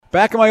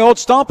Back in my old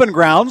stomping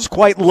grounds,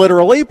 quite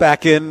literally,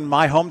 back in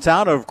my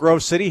hometown of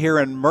Grove City here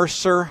in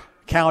Mercer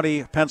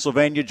County,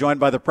 Pennsylvania, joined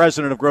by the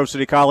president of Grove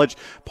City College,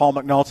 Paul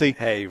McNulty.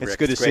 Hey, Rick, it's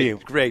good to see you.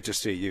 Great to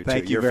see you,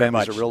 Thank too. you Your very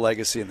family's much. a real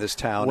legacy in this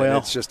town, Well, and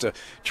it's just a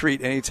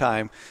treat any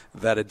time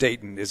that a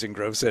Dayton is in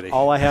Grove City.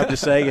 All I have to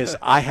say is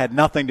I had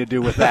nothing to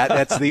do with that.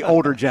 That's the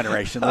older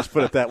generation. Let's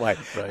put it that way.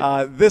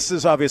 Right. This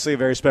is obviously a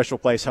very special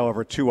place,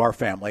 however, to our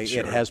family.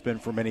 Sure. It has been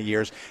for many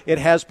years. It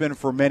has been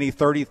for many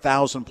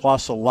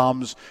 30,000-plus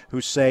alums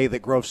who say that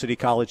Grove City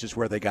College is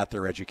where they got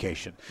their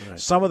education. Right.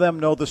 Some of them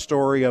know the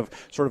story of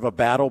sort of a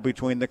battle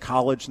between the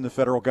college and the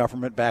federal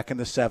government back in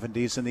the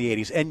 70s and the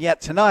 80s. And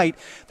yet tonight,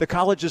 the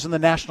college is in the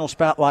national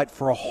spotlight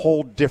for a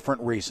whole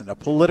different reason, a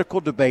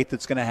political debate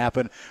that's going to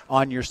happen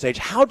on your stage.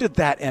 How did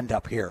that end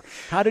up here?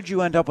 How did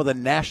you end up with a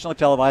nationally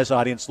televised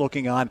audience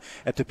looking on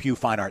at the Pew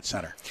Fine Arts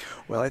Center?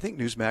 Well, I think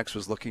Newsmax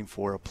was looking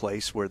for a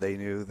place where they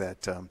knew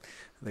that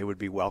they would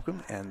be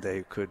welcome and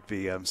they could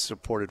be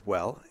supported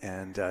well.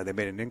 And they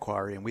made an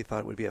inquiry, and we thought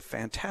it would be a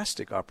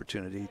fantastic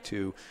opportunity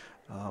to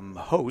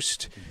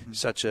host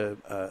such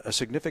a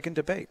significant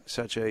debate,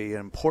 such an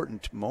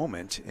important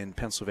moment in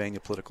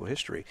Pennsylvania political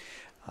history.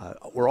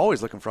 We're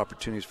always looking for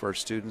opportunities for our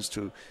students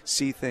to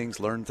see things,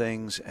 learn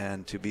things,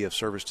 and to be of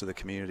service to the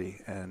community.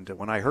 And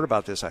when I heard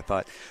about this, I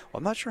thought, well,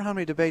 I'm not sure how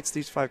many debates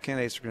these 5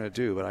 candidates are going to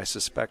do, but I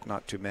suspect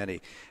not too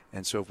many.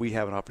 And so if we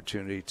have an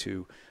opportunity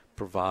to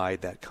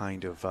provide that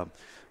kind of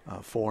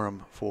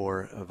forum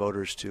for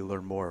voters to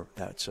learn more,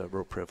 that's a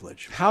real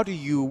privilege. How do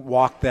you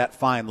walk that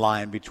fine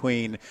line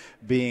between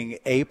being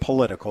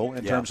apolitical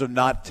in terms of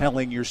not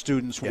telling your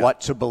students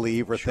what to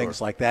believe or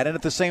things like that, and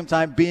at the same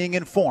time being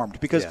informed?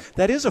 Because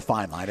that is a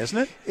fine line, isn't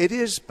it? It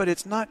is, but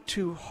it's not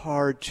too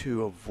hard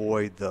to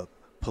avoid the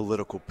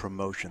political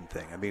promotion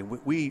thing. I mean,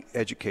 we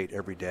educate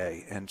every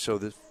day, and so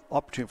the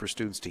opportunity for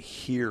students to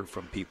hear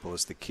from people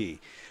is the key,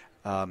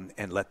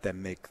 and let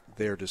them make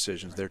their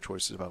decisions, their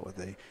choices about what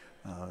they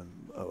are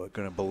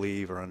going to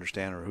believe or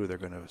understand or who they're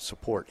going to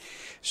support.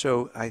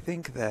 So I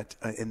think that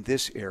in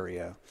this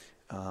area,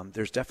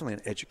 there's definitely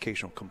an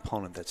educational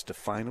component that's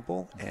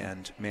definable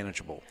and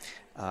manageable.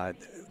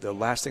 The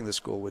last thing the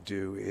school would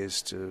do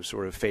is to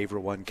sort of favor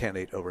one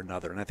candidate over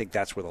another, and I think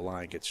that's where the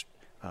line gets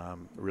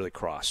really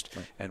crossed.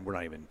 Right. And we're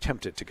not even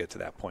tempted to get to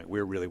that point. We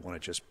really want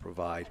to just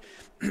provide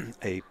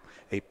a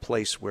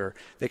place where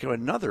they can have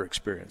another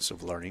experience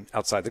of learning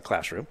outside the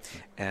classroom,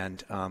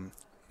 and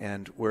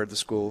where the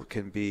school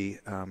can be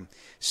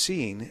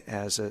seen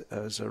as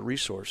a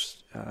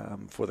resource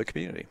for the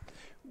community.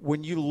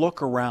 When you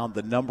look around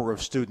the number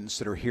of students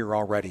that are here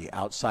already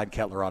outside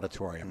Kettler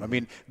Auditorium, I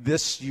mean,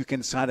 this you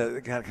can kind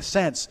of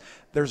sense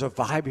there's a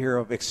vibe here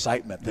of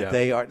excitement that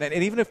they are, and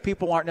even if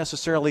people aren't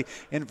necessarily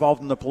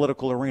involved in the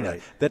political arena,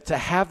 that to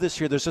have this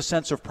here, there's a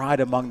sense of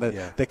pride among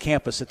the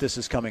campus that this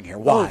is coming here.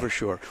 Why? Oh, for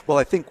sure. Well,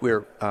 I think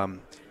we're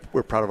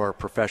proud of our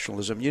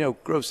professionalism. You know,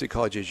 Grove City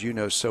College, as you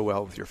know so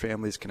well with your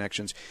family's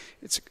connections,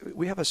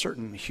 we have a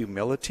certain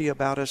humility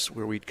about us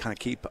where we kind of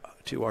keep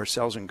to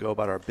ourselves and go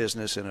about our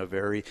business in a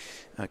very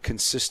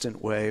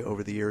consistent way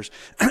over the years.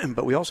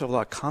 But we also have a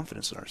lot of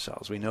confidence in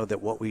ourselves. We know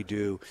that what we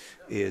do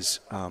is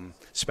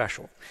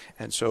special.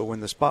 And so when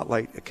the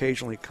spotlight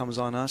occasionally comes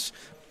on us,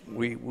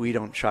 we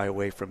don't shy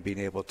away from being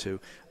able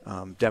to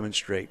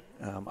demonstrate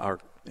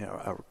our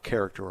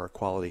character, our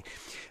quality.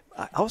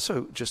 I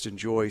also just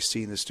enjoy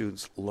seeing the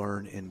students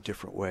learn in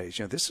different ways.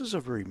 You know, this is a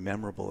very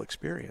memorable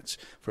experience,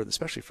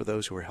 especially for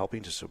those who are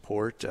helping to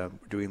support,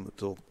 doing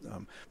little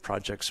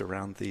projects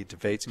around the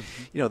debates.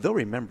 You know, they'll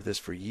remember this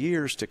for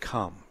years to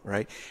come,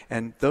 right?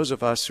 And those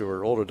of us who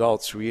are old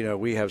adults,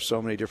 we have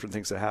so many different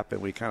things that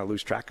happen, we kind of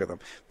lose track of them.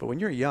 But when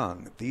you're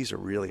young, these are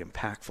really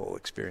impactful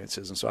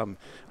experiences. And so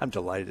I'm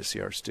delighted to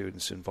see our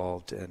students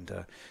involved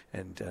and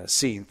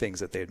seeing things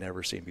that they've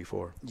never seen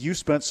before. You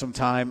spent some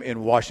time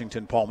in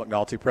Washington, Paul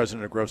McNulty, president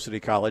of Grove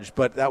City College,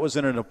 but that was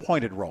in an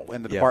appointed role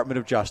in the Department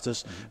of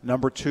Justice,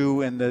 number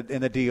 2 in the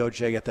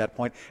DOJ at that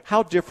point.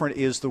 How different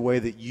is the way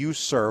that you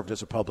served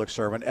as a public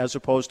servant as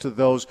opposed to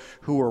those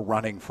who are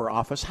running for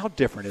office? How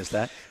different is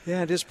that?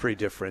 Yeah, it is pretty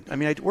different. I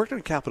mean, I worked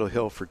on Capitol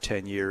Hill for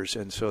 10 years,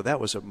 and so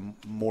that was a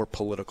more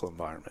political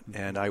environment.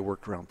 And I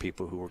worked around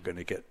people who were going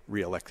to get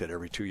reelected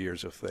every 2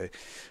 years if they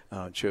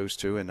chose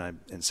to,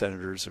 and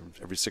senators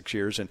every 6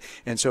 years.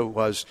 And so it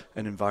was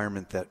an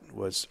environment that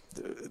was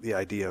the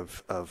idea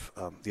of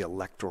the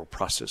electoral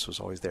process was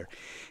always there.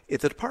 The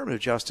Department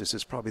of Justice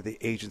is probably the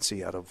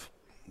agency out of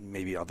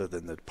maybe other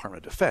than the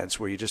Department of Defense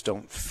where you just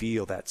don't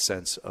feel that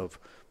sense of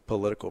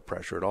political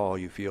pressure at all.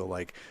 You feel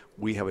like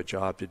we have a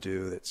job to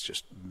do that's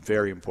just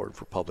very important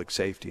for public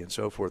safety and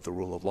so forth, the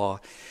rule of law.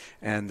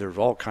 And there's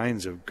all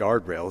kinds of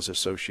guardrails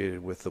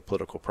associated with the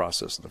political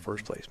process in the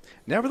first place.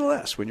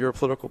 Nevertheless, when you're a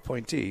political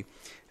appointee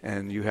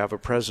and you have a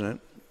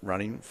president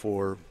running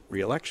for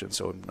re-election,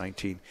 so in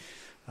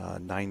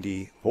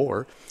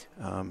 1994,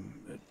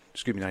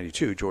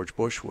 92, George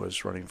Bush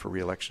was running for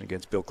re-election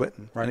against Bill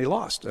Clinton, and he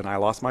lost, and I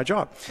lost my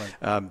job.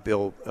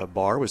 Bill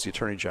Barr was the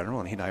Attorney General,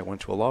 and he and I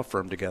went to a law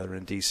firm together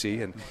in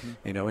D.C. and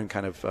and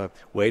kind of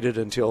waited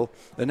until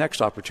the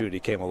next opportunity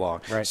came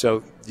along. Right.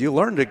 So you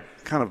learn to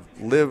kind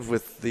of live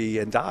with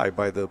and die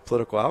by the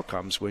political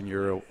outcomes when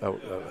you're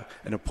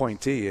an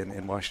appointee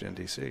in Washington,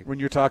 D.C. When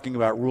you're talking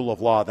about rule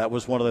of law, that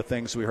was one of the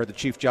things we heard the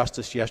Chief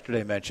Justice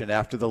yesterday mention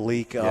after the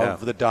leak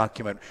of the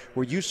document.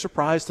 Were you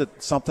surprised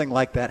that something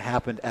like that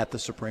happened at the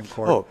Supreme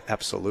Court? Oh,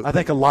 absolutely. I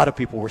think a lot of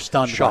people were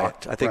stunned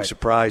shocked. by it. I think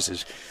surprise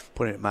is,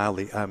 putting it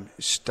mildly,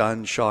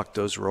 stunned, shocked,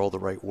 those are all the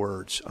right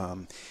words.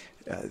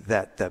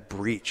 That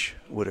breach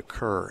would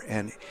occur.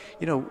 And,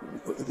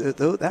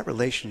 that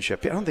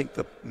relationship, I don't think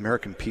the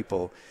American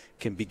people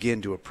can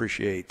begin to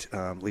appreciate,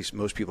 at least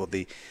most people,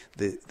 the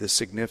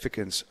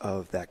significance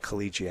of that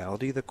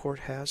collegiality the court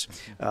has,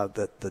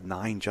 that the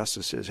 9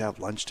 justices have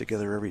lunch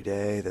together every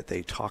day, that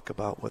they talk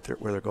about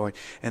where they're going,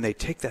 and they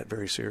take that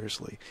very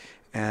seriously.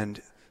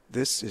 And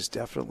this is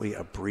definitely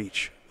a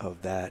breach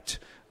of that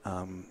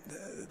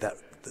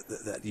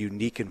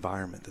unique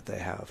environment that they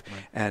have.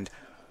 Right. And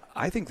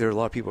I think there are a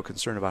lot of people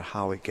concerned about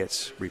how it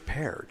gets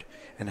repaired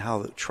and how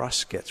the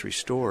trust gets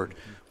restored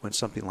when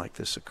something like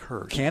this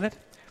occurs. Can it?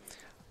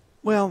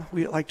 Well,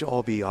 we like to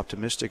all be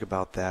optimistic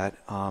about that.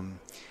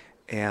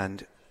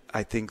 And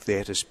I think they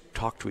have to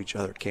talk to each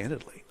other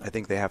candidly. I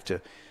think they have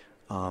to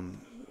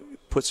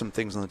put some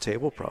things on the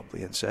table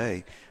probably and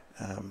say,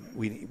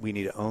 we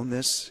need to own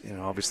this.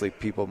 Obviously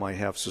people might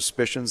have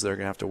suspicions. They're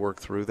going to have to work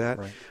through that.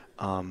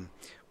 Right.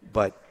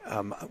 But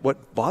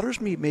what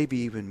bothers me maybe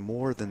even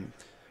more than,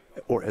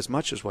 or as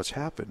much as what's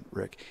happened,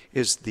 Rick,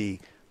 is the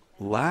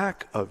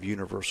lack of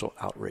universal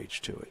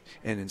outrage to it.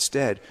 And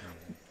instead,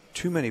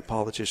 too many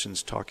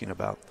politicians talking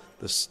about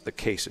the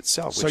case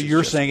itself. So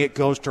you're saying it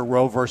goes to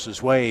Roe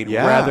versus Wade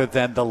rather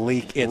than the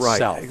leak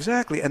itself. Right,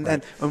 exactly.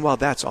 And while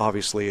that's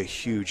obviously a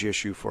huge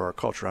issue for our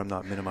culture, I'm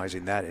not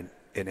minimizing that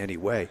in any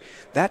way.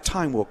 That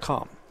time will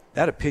come.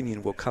 That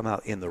opinion will come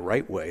out in the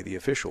right way, the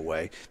official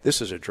way.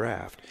 This is a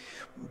draft.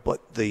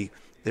 But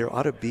there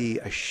ought to be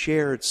a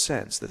shared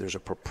sense that there's a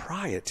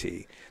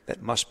propriety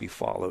that must be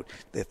followed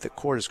if the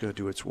court is going to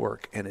do its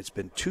work. And it's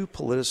been too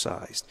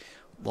politicized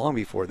long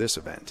before this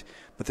event.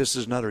 But this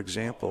is another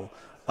example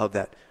of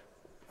that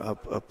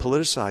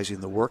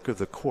politicizing the work of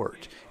the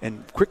court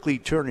and quickly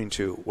turning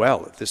to,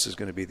 well, if this is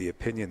going to be the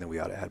opinion, then we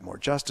ought to add more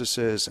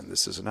justices and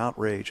this is an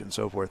outrage and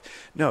so forth.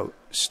 No,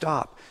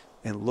 stop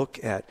and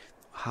look at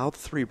how the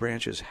 3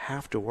 branches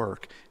have to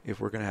work if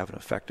we're going to have an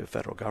effective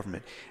federal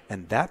government.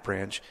 And that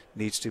branch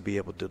needs to be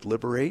able to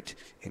deliberate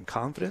in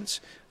confidence,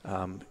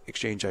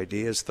 exchange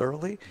ideas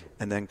thoroughly,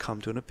 and then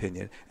come to an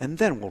opinion. And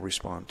then we'll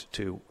respond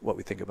to what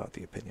we think about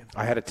the opinion.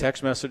 I had a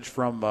text message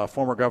from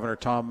former Governor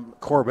Tom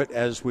Corbett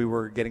as we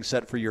were getting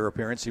set for your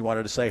appearance. He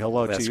wanted to say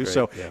hello to you. Great.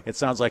 So it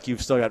sounds like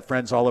you've still got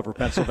friends all over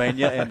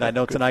Pennsylvania. And I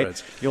know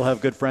tonight you'll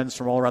have good friends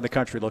from all around the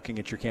country looking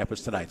at your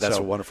campus tonight. That's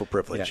a wonderful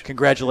privilege. Yeah,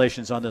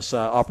 congratulations on this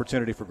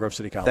opportunity for Grove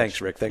City College. Thanks,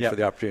 Rick. Thanks for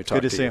the opportunity to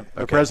talk to you. Good to see him.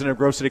 The president of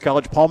Grove City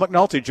College, Paul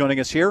McNulty, joining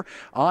us here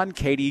on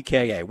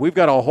KDKA. We've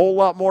got a whole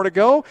lot more to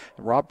go.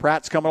 Rob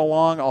Pratt's coming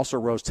along, also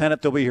Rose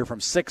Tennant. They'll be here from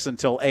 6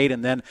 until 8,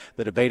 and then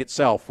the debate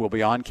itself will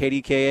be on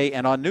KDKA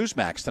and on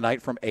Newsmax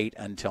tonight from 8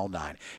 until 9.